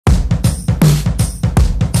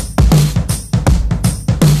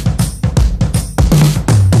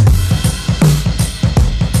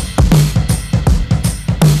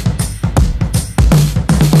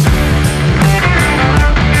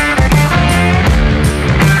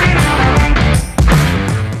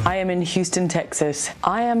in Houston, Texas.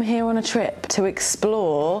 I am here on a trip to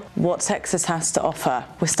explore what Texas has to offer.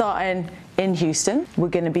 We're starting in Houston. We're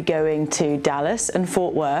going to be going to Dallas and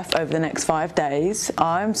Fort Worth over the next 5 days.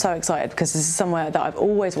 I'm so excited because this is somewhere that I've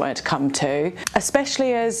always wanted to come to,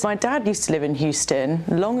 especially as my dad used to live in Houston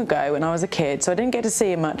long ago when I was a kid, so I didn't get to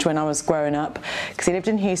see him much when I was growing up because he lived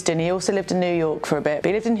in Houston. He also lived in New York for a bit, but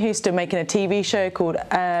he lived in Houston making a TV show called,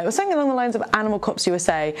 it was something along the lines of Animal Cops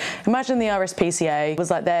USA. Imagine the RSPCA was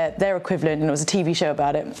like their equivalent, and it was a TV show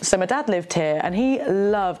about it. So my dad lived here and he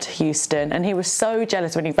loved Houston, and he was so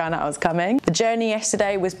jealous when he found out I was coming. The journey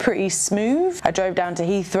yesterday was pretty smooth. I drove down to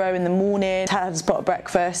Heathrow in the morning, had a spot of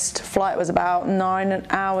breakfast. Flight was about 9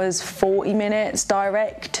 hours, 40 minutes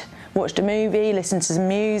direct. Watched a movie, listened to some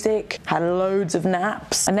music, had loads of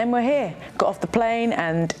naps, and then we're here. Got off the plane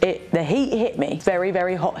and the heat hit me. Very,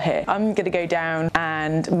 very hot here. I'm gonna go down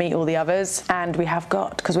and meet all the others, and we have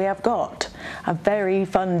got a very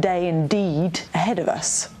fun day indeed ahead of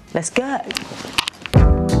us. Let's go.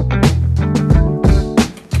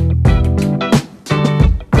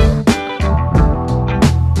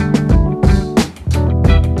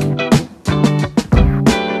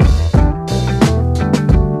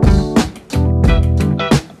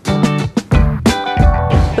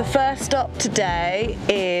 Today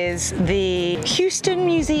is the Houston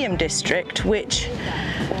Museum District, which,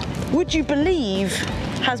 would you believe,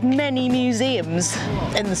 has many museums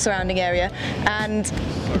in the surrounding area and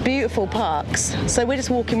beautiful parks. So we're just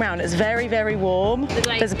walking around. It's very, very warm.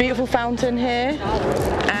 There's a beautiful fountain here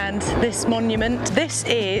and this monument. This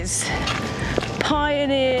is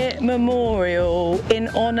Pioneer Memorial in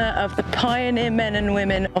honor of the pioneer men and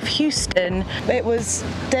women of Houston. It was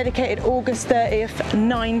dedicated August 30th,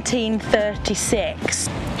 1936.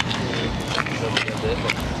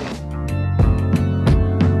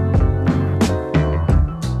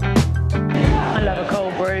 I love a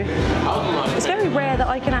cold brew. It's very rare that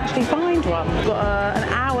I can actually find one. We've got an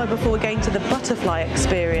hour before we're going to the butterfly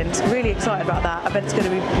experience. Really excited about that. I bet it's going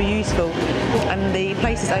to be beautiful. And the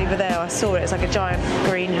place is over there. I saw it. It's like a giant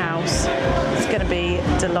greenhouse. It's going to be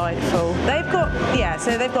delightful. They've got,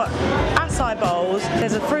 so they've got acai bowls.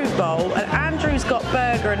 There's a fruit bowl. And Andrew's got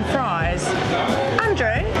burger and fries.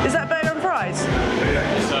 Andrew, is that burger and fries?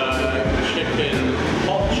 It's a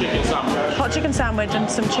hot chicken sandwich. Hot chicken sandwich and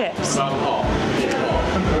some chips.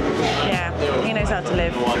 Yeah, he knows how to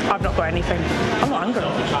live. I've not got anything. I'm not hungry.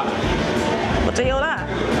 What do you all that?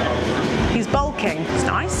 He's bulking. It's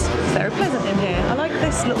nice. It's very pleasant in here. I like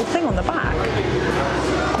this little thing on the back.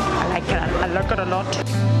 I like it. I like it a lot.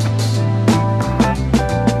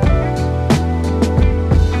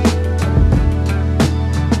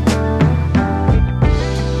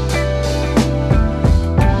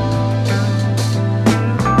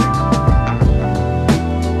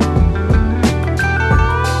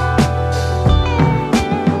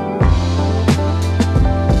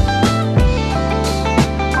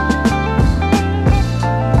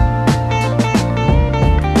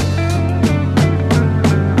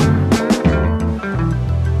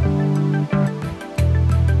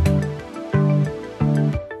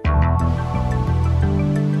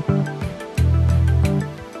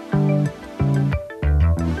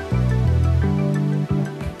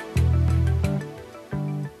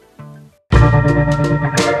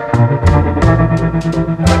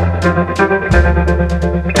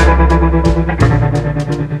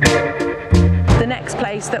 The next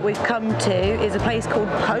place that we've come to is a place called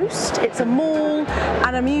Post. It's a mall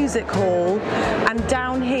and a music hall, and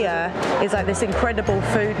down here is like this incredible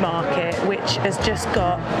food market which has just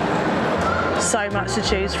got so much to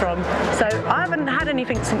choose from. So I haven't had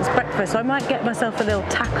anything since breakfast, so I might get myself a little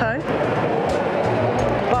taco.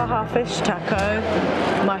 Baja fish taco,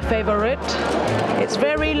 my favorite. It's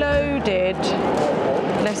very loaded.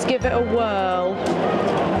 Let's give it a whirl.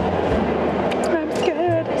 That's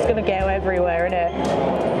good. It's gonna go everywhere, isn't it?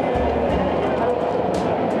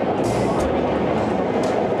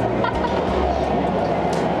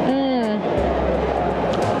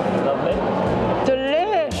 Lovely.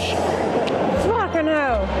 Delish. Fucking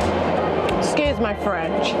hell. Excuse my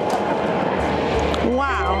French.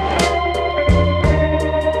 Wow.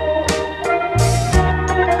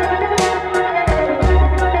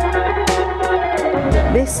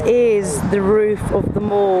 This is the roof of the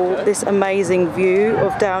mall, this amazing view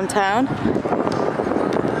of downtown.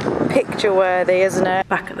 Picture worthy, isn't it?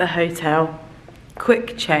 Back at the hotel,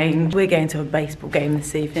 quick change. We're going to a baseball game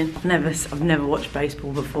this evening. I've never watched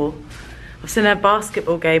baseball before. I've seen a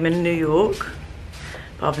basketball game in New York,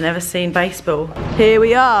 but I've never seen baseball. Here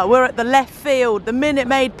we are, we're at the left field, the Minute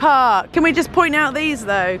Maid Park. Can we just point out these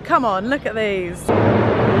though? Come on, look at these.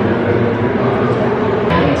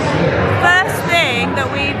 First thing that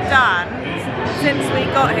we've done since we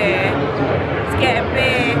got here is get a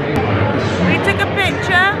beer. We took a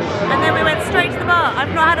picture and then we went straight to the bar.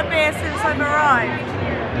 I've not had a beer since I've arrived.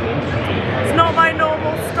 It's not my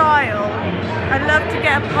normal style. I love to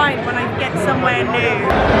get a pint when I get somewhere new.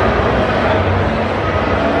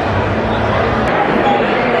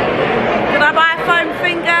 Did I buy a foam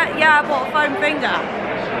finger? Yeah, I bought a foam finger.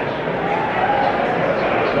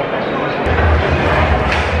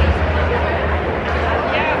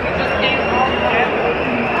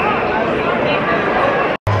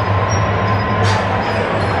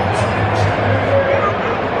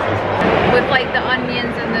 With like the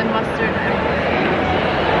onions and the mustard and everything.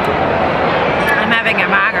 I'm having a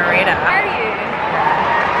margarita. Are you?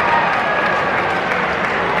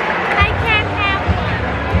 I can't have one.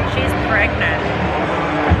 She's pregnant.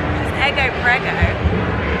 She's ego prego.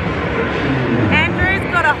 Andrew's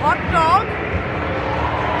got a hot dog.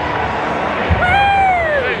 Woo!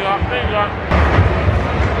 There you go, there you go.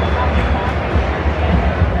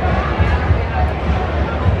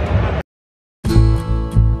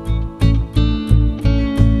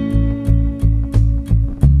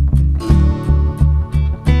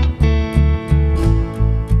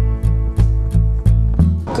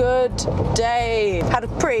 Good day. Had a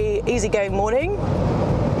pretty easygoing morning.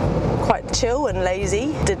 Quite chill and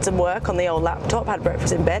lazy. Did some work on the old laptop, had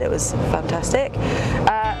breakfast in bed, it was fantastic.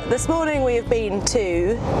 This morning we have been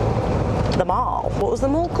to the mall. What was the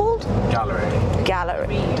mall called? The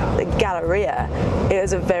Galleria. It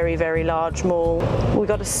was a very, very large mall. We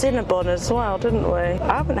got a Cinnabon as well, didn't we?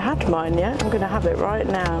 I haven't had mine yet. I'm going to have it right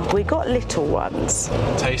now. We got little ones.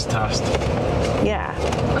 Taste test. Yeah.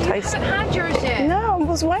 Oh, you haven't had yours yet? No, I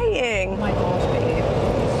was waiting. Oh my gosh, babe.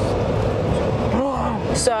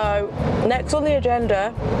 So, next on the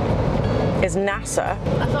agenda is NASA.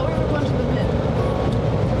 I thought we were going to the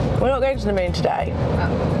moon. We're not going to the moon today.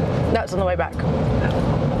 Oh. That's on the way back.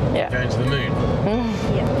 Yeah. Going to the moon.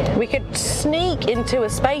 Yeah. We could sneak into a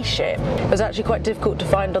spaceship. It was actually quite difficult to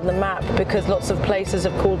find on the map because lots of places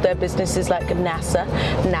have called their businesses like NASA,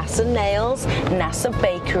 NASA Nails, NASA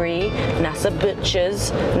Bakery, NASA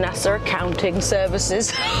Butchers, NASA Accounting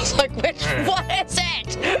Services. I was like, which one is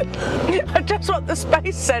it? I just want the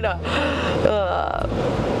Space Center.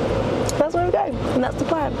 That's where we're going, and that's the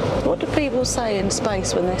plan. What do people say in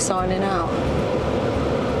space when they're signing out?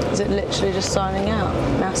 Is it literally just signing out?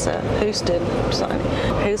 NASA, Houston, I'm signing.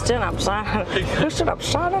 Houston, I'm signing. Houston, I'm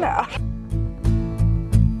signing out.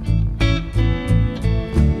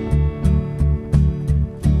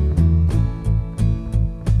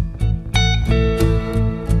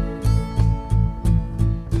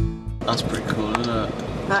 That's pretty cool, isn't it?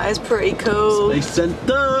 That is pretty cool. Space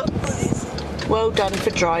Center. Well done for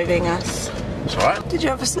driving us. It's alright. Did you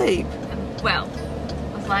ever sleep? Well,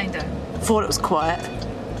 I was lying down. Thought it was quiet.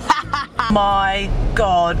 My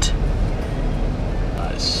God.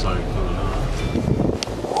 That is so cool, isn't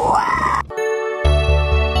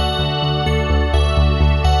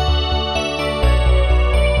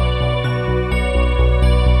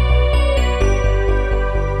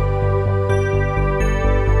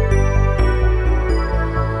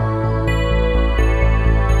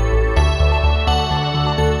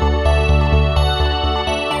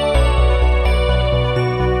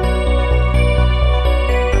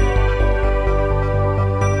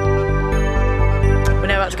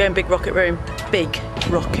Go in Big Rocket Room. Big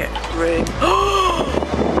Rocket Room. Whoa!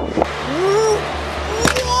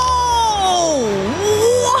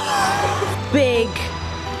 Big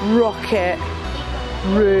Rocket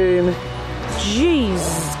Room.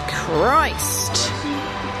 Jesus Christ.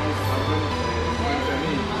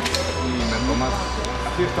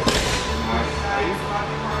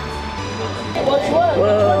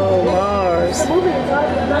 Whoa, Mars.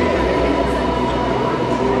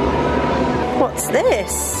 What's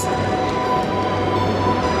this?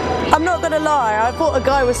 I'm not gonna lie, I thought a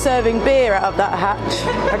guy was serving beer out of that hatch.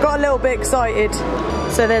 I got a little bit excited.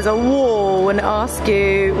 So there's a wall and it asks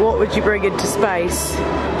you, what would you bring into space?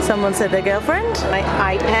 Someone said their girlfriend. My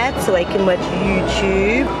iPad so I can watch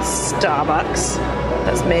YouTube. Starbucks,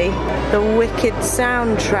 that's me. The Wicked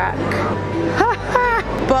soundtrack.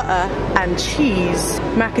 Butter and cheese.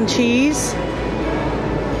 Mac and cheese.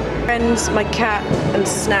 Friends, my cat, and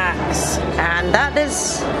snacks. And that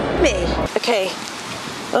is me. Okay.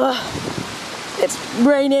 It's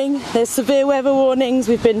raining. There's severe weather warnings.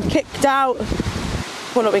 We've been kicked out.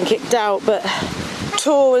 Well, not been kicked out, but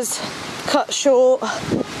tour was cut short.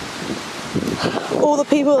 All the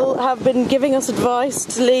people have been giving us advice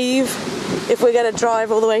to leave if we're going to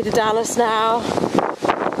drive all the way to Dallas now.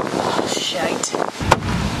 Oh, shite.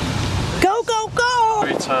 Go, go, go!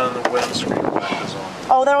 Very turn the windscreen wipers on?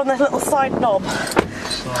 Oh, they're on the little side knob.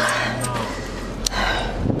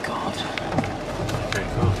 God. Okay,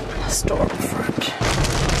 cool. Store up front.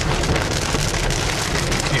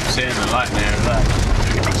 Keep seeing the light near that.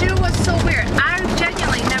 Do you know what's so weird? I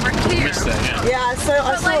genuinely never care. Missed that, yeah. Yeah, so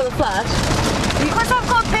I saw like- the flash. Because I've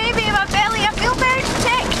got baby in my belly, I feel very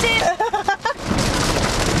protected.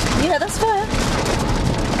 Yeah, that's fair.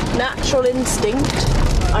 Natural instinct.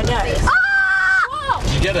 I know. Ah!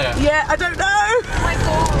 Did you get it? Yeah, I don't know. Oh my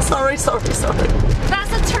god. Sorry.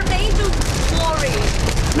 That's a tornado glory.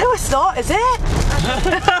 No, it's not, is it?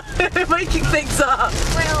 Making things up.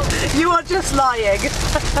 Well, You are just lying.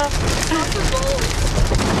 possible.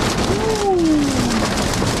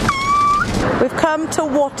 We've come to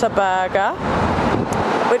Whataburger,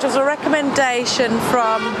 which was a recommendation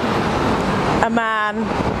from a man,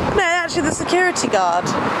 no, actually the security guard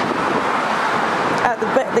at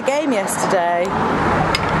the game yesterday.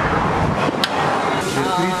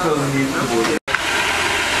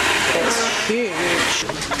 It's huge.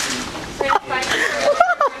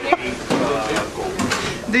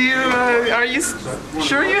 Do you, are you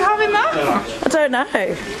sure you're having that? I don't know.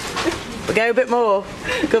 We'll go a bit more.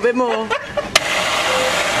 Go a bit more.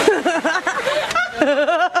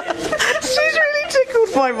 She's really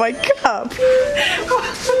tickled by my cup.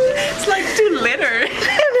 It's like 2 liters.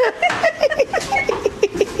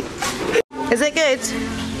 Is it good?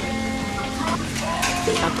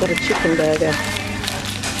 I've got a chicken burger.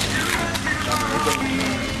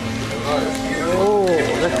 Oh,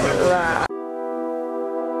 look at that.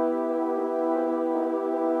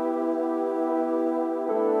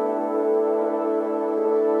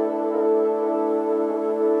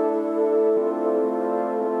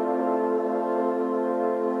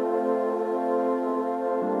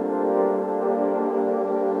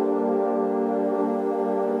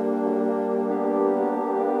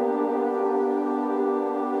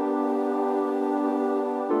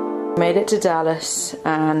 Made it to Dallas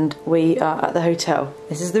and we are at the hotel.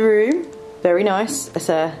 This is the room, very nice. It's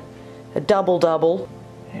a double.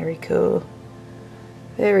 Very cool.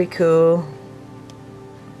 Very cool.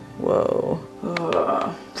 Whoa.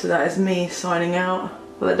 Oh. So that is me signing out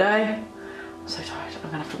for the day. I'm so tired, I'm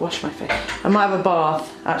gonna have to wash my face. I might have a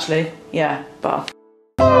bath, actually. Yeah, bath.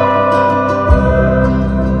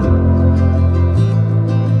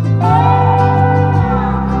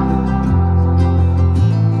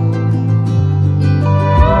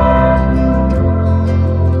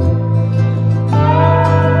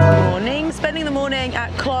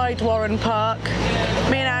 At Klyde Park.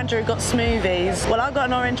 Me and Andrew got smoothies. Well, I've got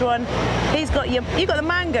an orange one. He's got you got the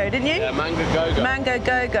mango, didn't you? Yeah, mango go-go. Mango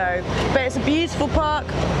go-go. But it's a beautiful park.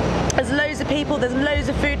 There's loads of people, there's loads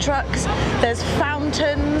of food trucks, there's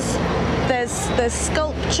fountains, there's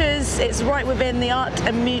sculptures. It's right within the art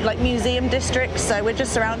and museum district, so we're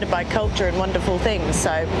just surrounded by culture and wonderful things.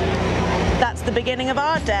 So that's the beginning of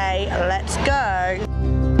our day. Let's go.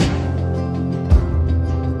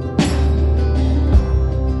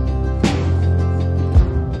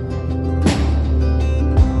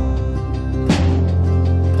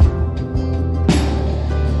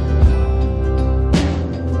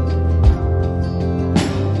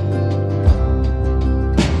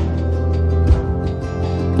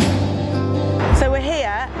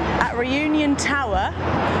 Tower,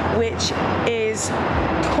 which is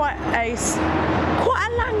quite a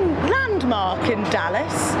landmark in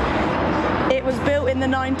Dallas. It was built in the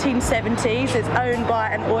 1970s. It's owned by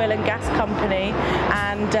an oil and gas company,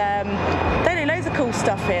 and they do loads of cool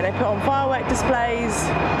stuff here. They put on firework displays.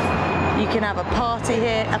 You can have a party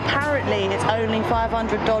here. Apparently it's only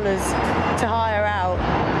 $500 to hire out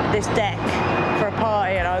this deck for a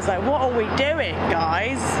party, and I was like, what are we doing,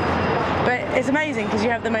 guys? But it's amazing because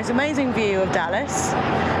you have the most amazing view of Dallas.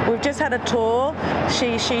 We've just had a tour.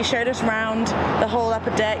 She showed us around the whole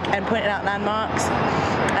upper deck and pointed out landmarks.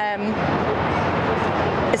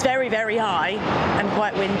 It's very, very high and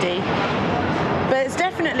quite windy, but it's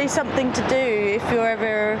definitely something to do if you're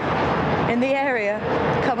ever in the area.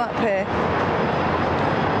 Come up here.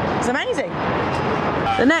 It's amazing.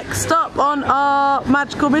 The next stop on our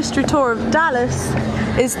magical mystery tour of Dallas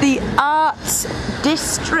is the Arts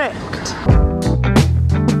District.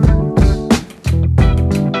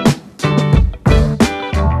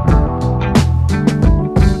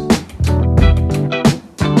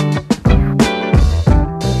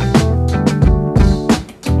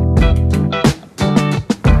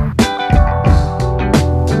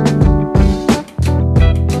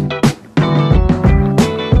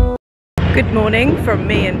 Good morning from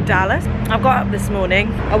me in Dallas. I got up this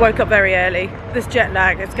morning. I woke up very early. This jet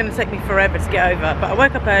lag, it's going to take me forever to get over, but I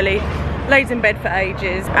woke up early. laid in bed for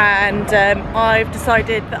ages, and I've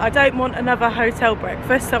decided that I don't want another hotel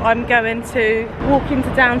breakfast, so I'm going to walk into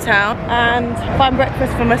downtown and find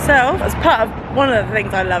breakfast for myself. As part of one of the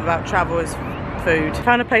things I love about travel is food.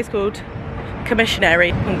 Found a place called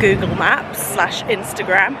Commissionary on Google Maps /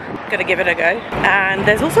 Instagram. Gonna give it a go. And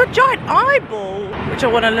there's also a giant eyeball which I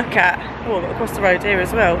want to look at. Oh, across the road here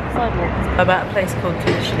as well. Sidewalks. About a place called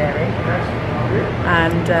Commissionary,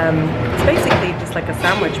 and it's basically just like a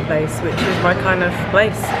sandwich place, which is my kind of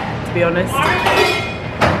place, to be honest.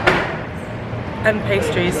 And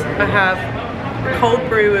pastries. I have cold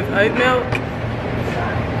brew with oat milk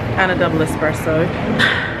and a double espresso.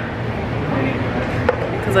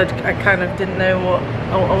 Because I kind of didn't know what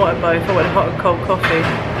I wanted both. I wanted hot and cold coffee,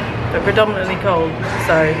 but predominantly cold,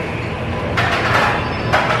 so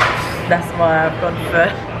that's why I've gone for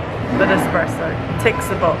the espresso. Ticks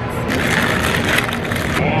the box.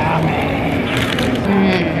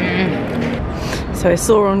 So I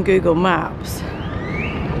saw on Google Maps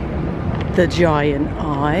the giant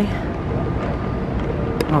eye.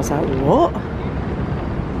 I was like, what?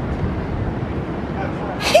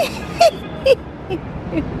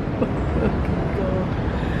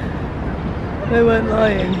 They weren't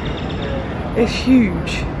lying. It's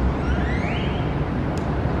huge.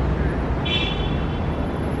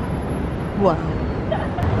 Wow.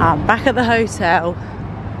 I'm back at the hotel.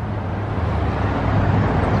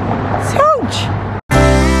 It's huge.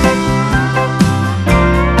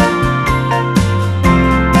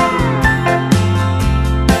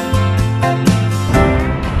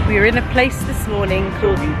 We were in a place this morning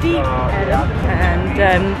called Ellum,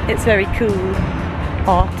 and it's very cool.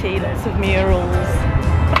 Arty, lots of murals,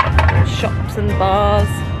 shops and bars.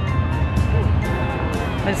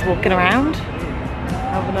 I'm just walking around,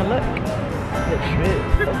 having a look.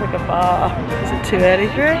 Looks like a bar. Is it too early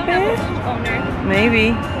for it here?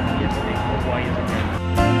 Maybe.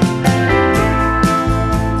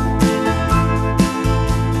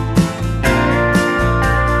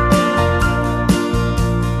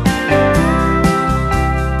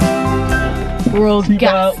 We're all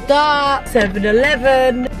gassed up.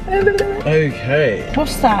 7-Eleven. Okay.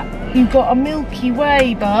 What's that? You've got a Milky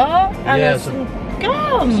Way bar and Yeah, some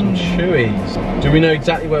gum. Some chewies. Do we know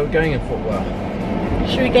exactly where we're going in Fort Worth?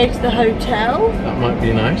 Should we go to the hotel? That might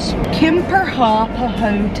be nice. Kimper Harper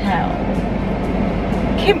Hotel.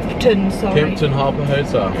 Kimpton, sorry. Kimpton Harbour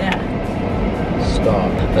Hotel. Yeah.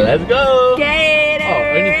 Start. Let's go! Get it! Oh,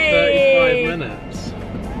 only 35 minutes.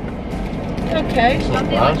 Okay. Not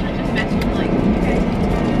bad.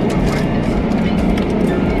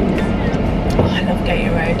 Oh, I love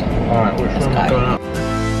Gatorade. Alright, which one am I going up?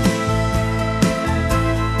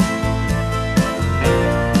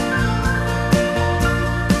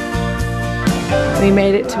 We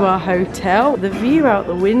made it to our hotel. The view out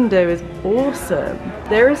the window is awesome.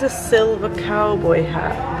 There is a silver cowboy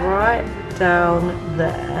hat right down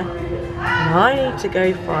there, and I need to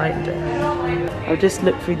go find it. I'll just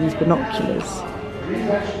look through these binoculars.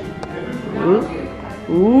 Ooh.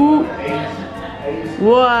 Ooh.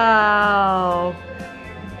 Wow.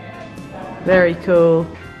 Very cool.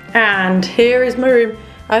 And here is my room.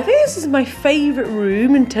 I think this is my favourite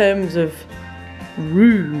room in terms of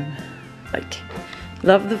room. Like,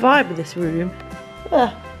 love the vibe of this room.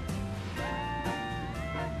 Ah.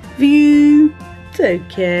 View. It's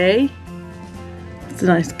okay. It's a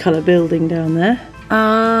nice colour building down there.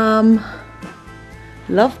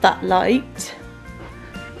 Love that light.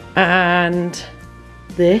 And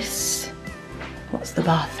this. What's the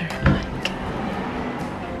bathroom like?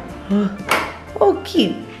 Oh,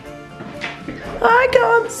 cute. I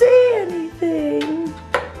can't see anything.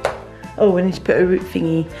 Oh, we need to put a root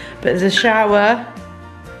thingy. But there's a shower.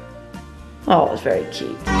 Oh, it's very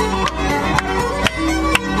cute.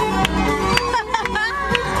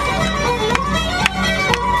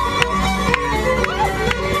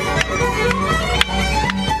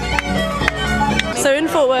 So in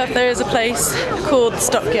Fort Worth there is a place called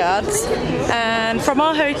Stockyards, and from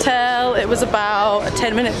our hotel it was about a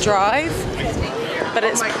 10-minute drive, but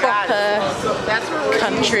it's proper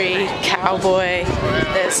country cowboy.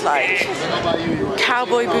 There's like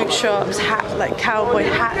cowboy boot shops, like cowboy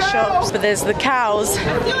hat shops, but there's the cows,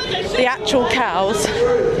 the actual cows.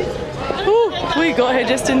 Ooh, we got here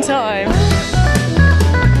just in time.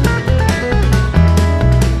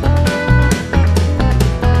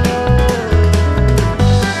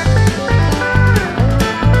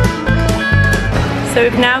 So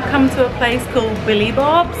we've now come to a place called Billy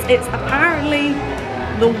Bob's. It's apparently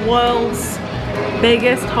the world's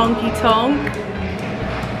biggest honky-tonk.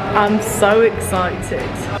 I'm so excited.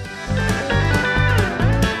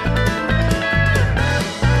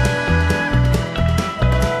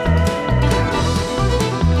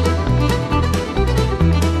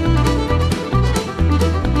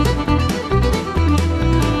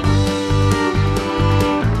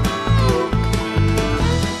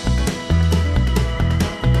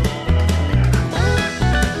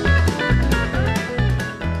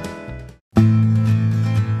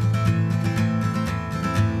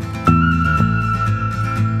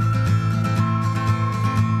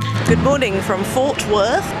 Morning from Fort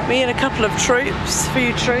Worth. Me and a couple of troops,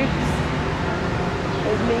 food troops.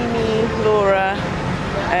 There's Mimi, Laura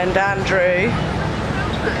and Andrew.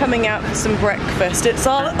 We're coming out for some breakfast. It's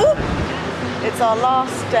our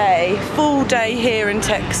last day, full day here in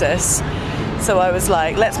Texas. So I was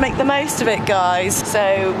like, let's make the most of it, guys.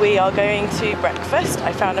 So we are going to breakfast.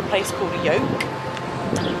 I found a place called Yolk,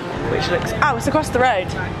 which looks, oh, it's across the road.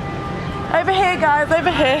 Over here, guys, over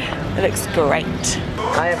here. It looks great.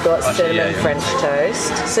 I have got cinnamon French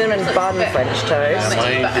toast, cinnamon bun French toast,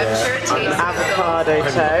 avocado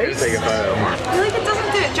toast. I feel like it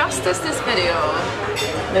doesn't do it justice, this video.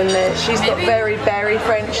 And then she's got very berry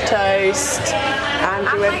French toast.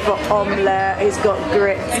 Andrew went for omelette. He's got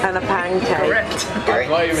grits and a pancake.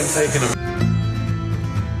 Not even taking a...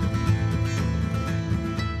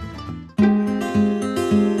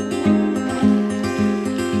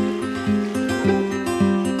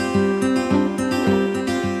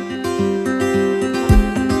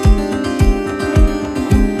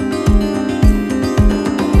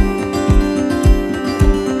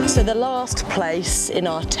 So the last place in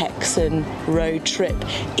our Texan road trip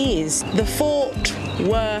is the Fort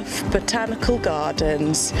Worth Botanical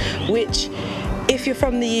Gardens, which, if you're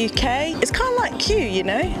from the UK, it's kind of like Kew, you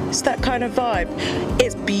know? It's that kind of vibe.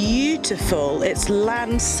 It's beautiful. It's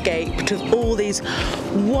landscaped with all these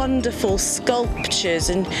wonderful sculptures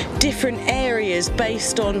and different areas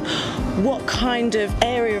based on what kind of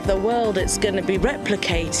area of the world it's going to be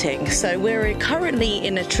replicating. So we're currently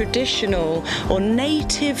in a traditional or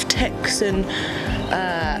native Texan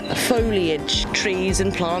foliage, trees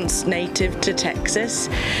and plants native to Texas.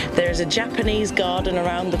 There's a Japanese garden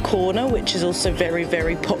around the corner, which is also very,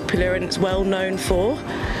 very popular and it's well known for.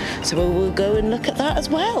 So we'll go and look at that as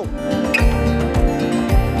well.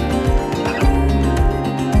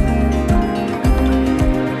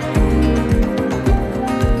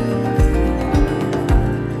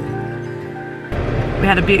 We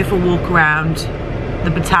had a beautiful walk around the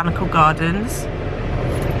Botanical Gardens.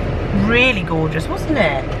 Really gorgeous, wasn't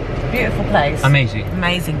it? Beautiful place. Amazing.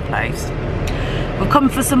 Amazing place. We've come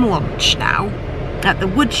for some lunch now at the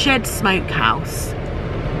Woodshed Smokehouse.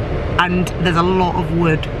 And there's a lot of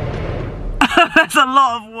wood. There's a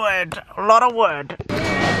lot of wood. A lot of wood.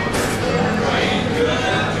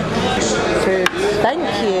 Thank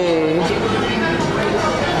you.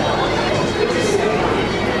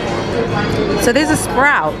 So these are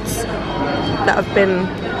sprouts that have been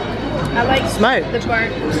I like smoked. the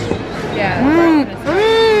burnt. Yeah.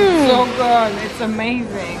 So good. It's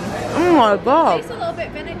amazing. Oh my god. Tastes a little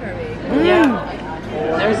bit vinegary. Yeah.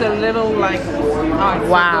 There's a little like. Oh, it's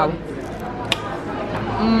Wow. so good.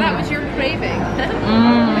 That was your craving.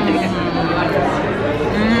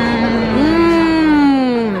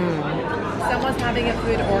 Someone's having a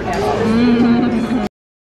food orgasm.